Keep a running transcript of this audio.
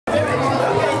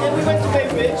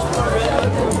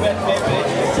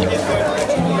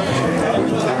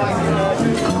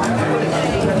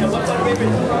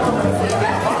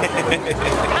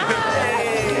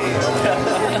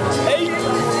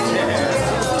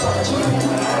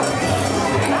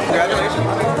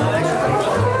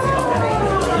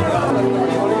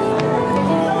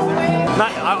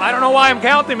I don't know why I'm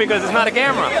counting because it's not a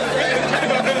camera.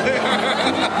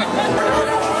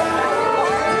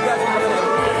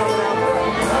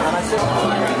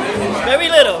 Very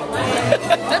little.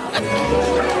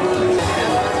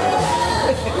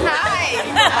 Hi.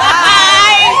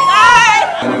 Hi.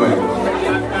 Anyway,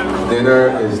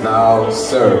 dinner is now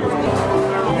served.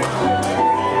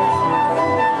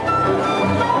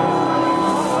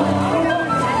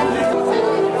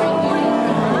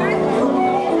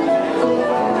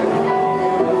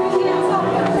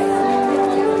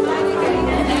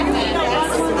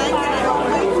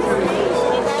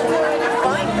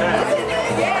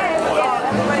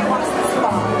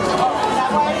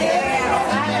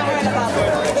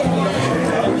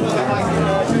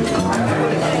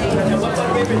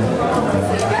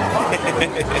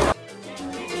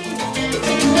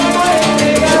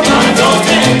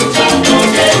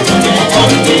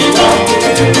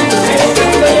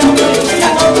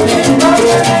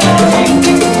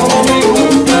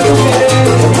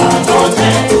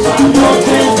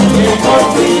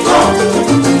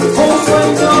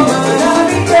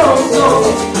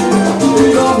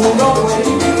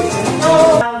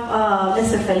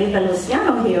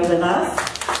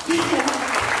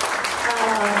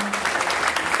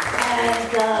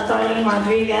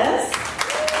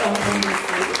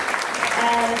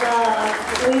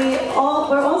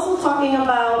 We're also talking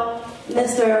about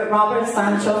Mr. Robert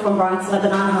Sancho from Bronx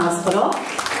Lebanon Hospital.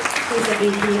 He's a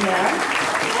VP there.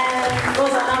 And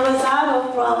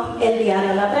Robles-Alvarado from El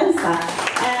Diario La Prensa.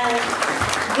 And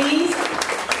these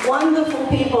wonderful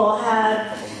people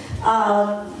have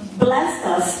blessed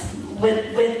us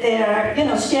with their,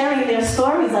 sharing their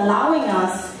stories, allowing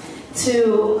us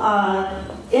to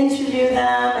interview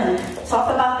them and talk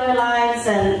about their lives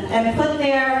and put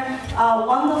their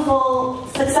wonderful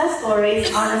success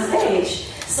stories on a stage.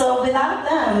 So without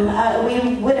them,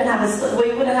 we wouldn't have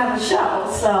a show.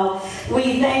 So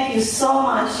we thank you so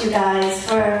much, you guys,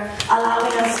 for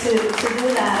allowing us to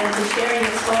do that and to share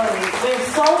your stories. We're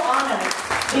so honored,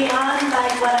 beyond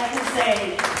what I can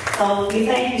say. So we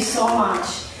thank you so much.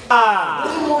 A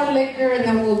little more liquor and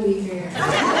then we'll be here.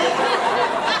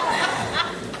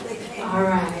 All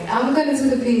right, I'm going to do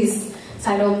the piece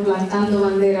titled Plantando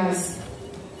Banderas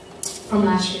from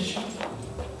last year's show.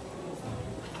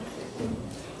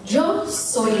 Yo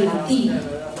soy latino,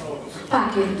 pa'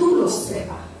 que tú lo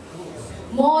sepas.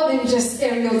 More than just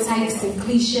stereotypes and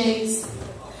cliches,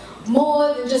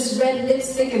 more than just red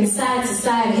lipstick and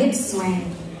side-to-side hip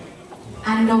swing.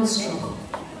 I know struggle.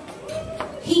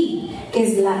 He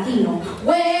is Latino.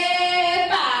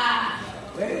 Huepa!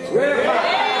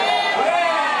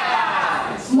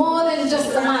 More than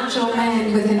just the macho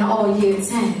man with an all-year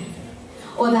tan,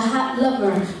 or the hot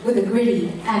lover with a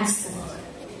gritty accent.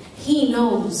 He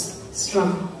knows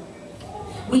struggle.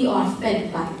 We are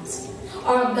fed by it.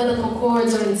 Our umbilical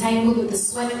cords are entangled with the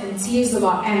sweat and tears of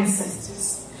our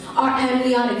ancestors. Our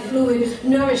amniotic fluid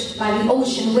nourished by the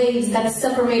ocean waves that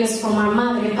separate us from our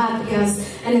madre patrias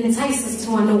and entice us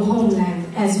to our new homeland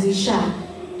as we shout,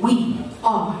 we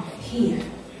are here.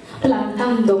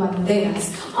 Plantando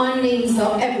banderas. Our names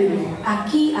are everywhere.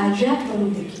 Aquí, allá,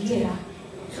 donde quiera.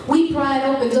 We pried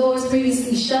open doors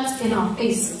previously shut in our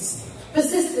faces.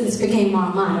 Persistence became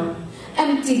our motto.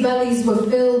 Empty bellies were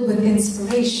filled with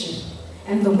inspiration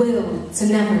and the will to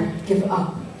never give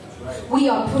up. We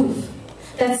are proof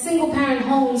that single-parent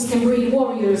homes can breed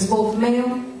warriors, both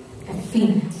male and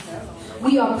female.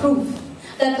 We are proof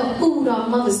that the food our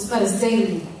mothers fed us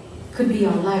daily could be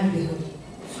our livelihood.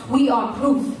 We are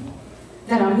proof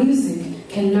that our music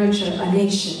can nurture a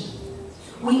nation.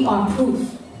 We are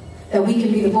proof that we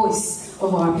can be the voice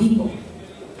of our people.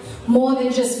 More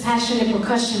than just passionate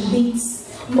percussion beats,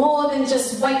 more than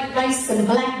just white rice and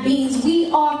black beans,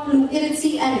 we are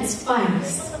fluidity at its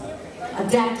finest.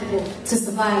 Adaptable to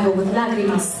survival with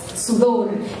lágrimas,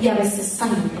 sudor y a veces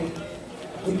sangre.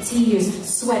 With tears,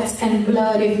 sweat, and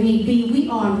blood if need be, we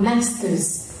are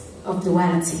masters of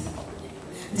duality.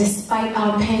 Despite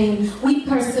our pain, we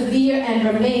persevere and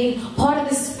remain part of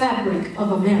this fabric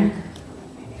of America.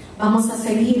 Vamos a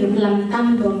seguir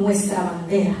plantando nuestra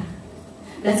bandera.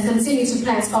 Let's continue to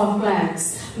plant our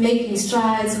flags, making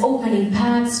strides, opening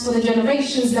paths for the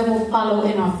generations that will follow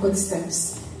in our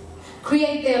footsteps.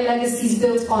 Create their legacies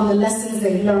built on the lessons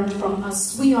they learned from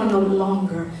us. We are no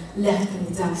longer left in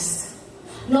the dust.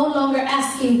 no longer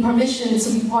asking permission to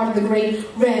be part of the great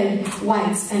red,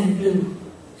 white, and blue.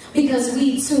 Because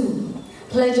we too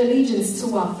pledge allegiance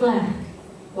to our flag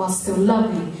while still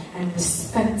loving and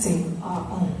respecting our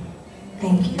own.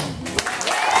 Thank you.